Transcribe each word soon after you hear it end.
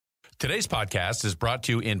Today's podcast is brought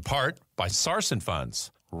to you in part by Sarson Funds,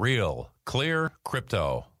 Real, Clear,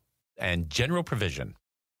 Crypto, and General Provision.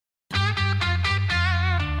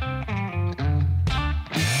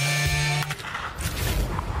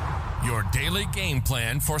 Your daily game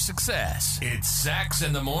plan for success. It's Sachs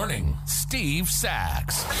in the Morning. Steve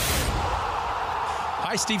Sachs.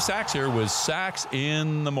 Hi, Steve Sachs here with Sachs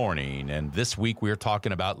in the Morning. And this week we're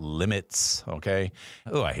talking about limits, okay?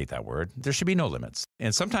 Oh, I hate that word. There should be no limits.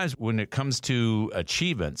 And sometimes when it comes to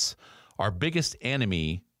achievements, our biggest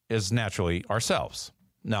enemy is naturally ourselves.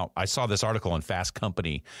 Now, I saw this article in Fast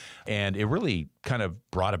Company, and it really kind of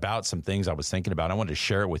brought about some things I was thinking about. I wanted to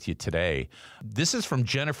share it with you today. This is from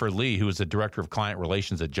Jennifer Lee, who is the Director of Client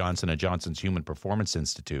Relations at Johnson & Johnson's Human Performance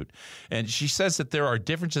Institute. And she says that there are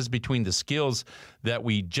differences between the skills that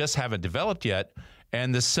we just haven't developed yet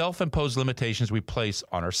and the self-imposed limitations we place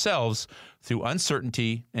on ourselves through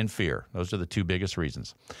uncertainty and fear. Those are the two biggest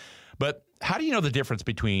reasons. But how do you know the difference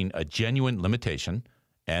between a genuine limitation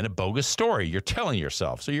and a bogus story you're telling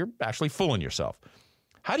yourself? So you're actually fooling yourself.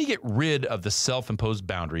 How do you get rid of the self-imposed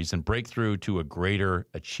boundaries and break through to a greater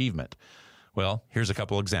achievement? Well, here's a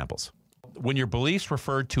couple examples. When your beliefs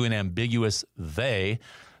refer to an ambiguous they,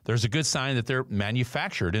 there's a good sign that they're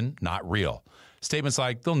manufactured and not real. Statements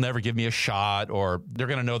like, they'll never give me a shot, or they're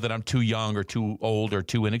going to know that I'm too young or too old or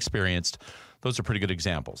too inexperienced. Those are pretty good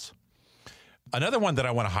examples. Another one that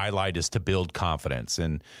I want to highlight is to build confidence.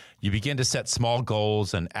 And you begin to set small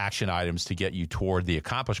goals and action items to get you toward the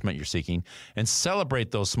accomplishment you're seeking and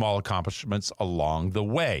celebrate those small accomplishments along the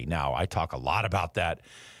way. Now, I talk a lot about that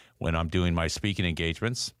when I'm doing my speaking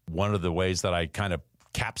engagements. One of the ways that I kind of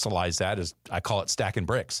capsulize that is I call it stacking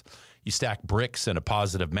bricks. You stack bricks in a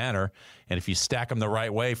positive manner, and if you stack them the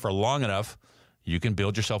right way for long enough, you can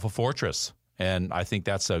build yourself a fortress. And I think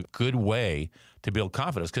that's a good way to build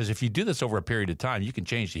confidence, because if you do this over a period of time, you can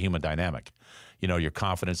change the human dynamic. You know, your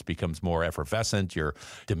confidence becomes more effervescent, your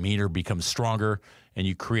demeanor becomes stronger, and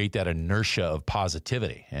you create that inertia of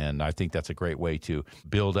positivity. And I think that's a great way to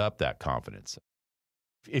build up that confidence.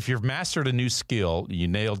 If you've mastered a new skill, you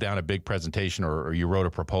nailed down a big presentation or you wrote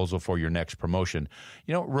a proposal for your next promotion,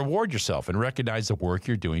 you know, reward yourself and recognize the work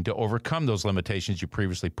you're doing to overcome those limitations you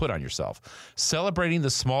previously put on yourself. Celebrating the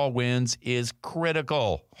small wins is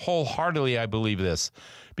critical. Wholeheartedly, I believe this,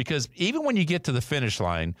 because even when you get to the finish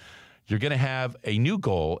line, you're going to have a new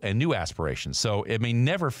goal and new aspirations. So it may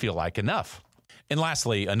never feel like enough. And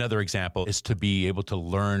lastly, another example is to be able to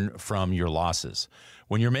learn from your losses.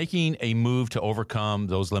 When you're making a move to overcome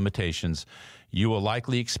those limitations, you will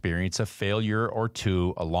likely experience a failure or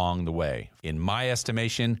two along the way. In my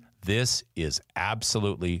estimation, this is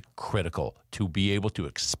absolutely critical to be able to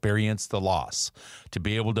experience the loss, to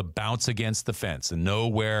be able to bounce against the fence and know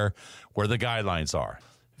where the guidelines are.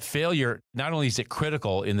 Failure, not only is it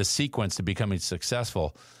critical in the sequence to becoming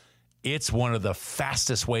successful, it's one of the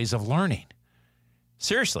fastest ways of learning.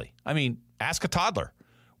 Seriously, I mean, ask a toddler.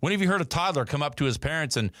 When have you heard a toddler come up to his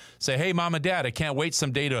parents and say, hey, mom and dad, I can't wait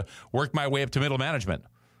someday to work my way up to middle management?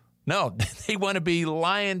 No, they want to be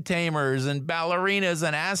lion tamers and ballerinas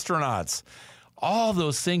and astronauts. All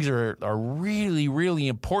those things are really, really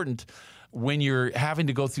important when you're having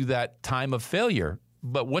to go through that time of failure.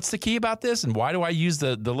 But what's the key about this? And why do I use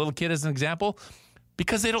the little kid as an example?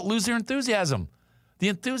 Because they don't lose their enthusiasm. The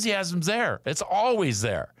enthusiasm's there. It's always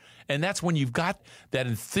there. And that's when you've got that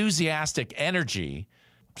enthusiastic energy,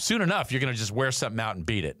 soon enough, you're going to just wear something out and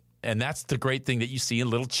beat it. And that's the great thing that you see in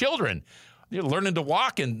little children. They're learning to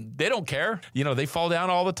walk and they don't care. You know, they fall down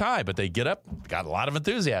all the time, but they get up, got a lot of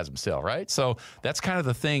enthusiasm still, right? So that's kind of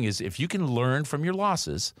the thing, is if you can learn from your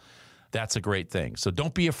losses, that's a great thing. So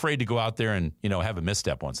don't be afraid to go out there and, you know, have a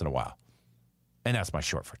misstep once in a while. And that's my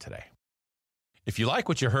short for today. If you like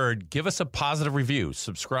what you heard, give us a positive review,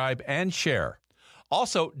 subscribe, and share.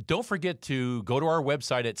 Also, don't forget to go to our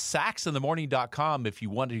website at sachsinthemorning.com if you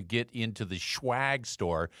want to get into the swag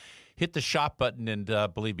store. Hit the shop button, and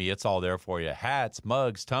believe me, it's all there for you. Hats,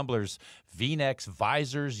 mugs, tumblers, V-necks,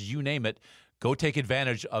 visors, you name it. Go take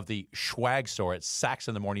advantage of the swag store at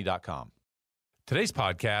sachsinthemorning.com. Today's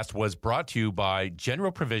podcast was brought to you by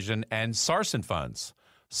General Provision and Sarson Funds.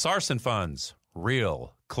 Sarson Funds,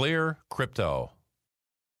 real, clear, crypto.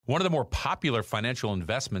 One of the more popular financial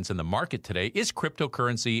investments in the market today is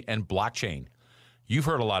cryptocurrency and blockchain. You've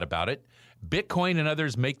heard a lot about it. Bitcoin and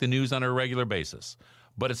others make the news on a regular basis.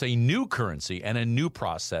 But it's a new currency and a new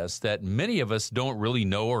process that many of us don't really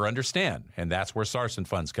know or understand, and that's where Sarson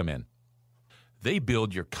Funds come in. They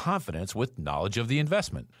build your confidence with knowledge of the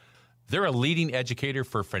investment. They're a leading educator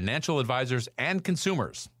for financial advisors and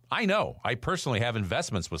consumers. I know. I personally have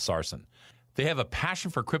investments with Sarson. They have a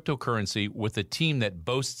passion for cryptocurrency with a team that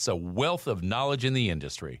boasts a wealth of knowledge in the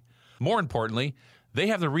industry. More importantly, they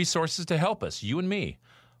have the resources to help us, you and me,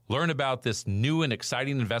 learn about this new and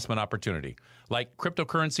exciting investment opportunity, like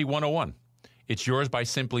Cryptocurrency 101. It's yours by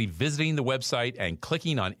simply visiting the website and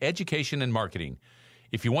clicking on Education and Marketing.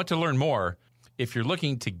 If you want to learn more, if you're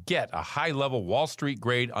looking to get a high-level Wall Street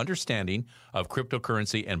grade understanding of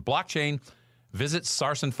cryptocurrency and blockchain, visit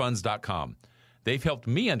sarsonfunds.com. They've helped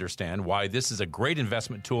me understand why this is a great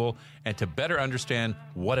investment tool and to better understand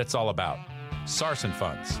what it's all about. Sarson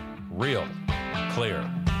Funds. Real, clear,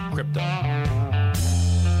 crypto.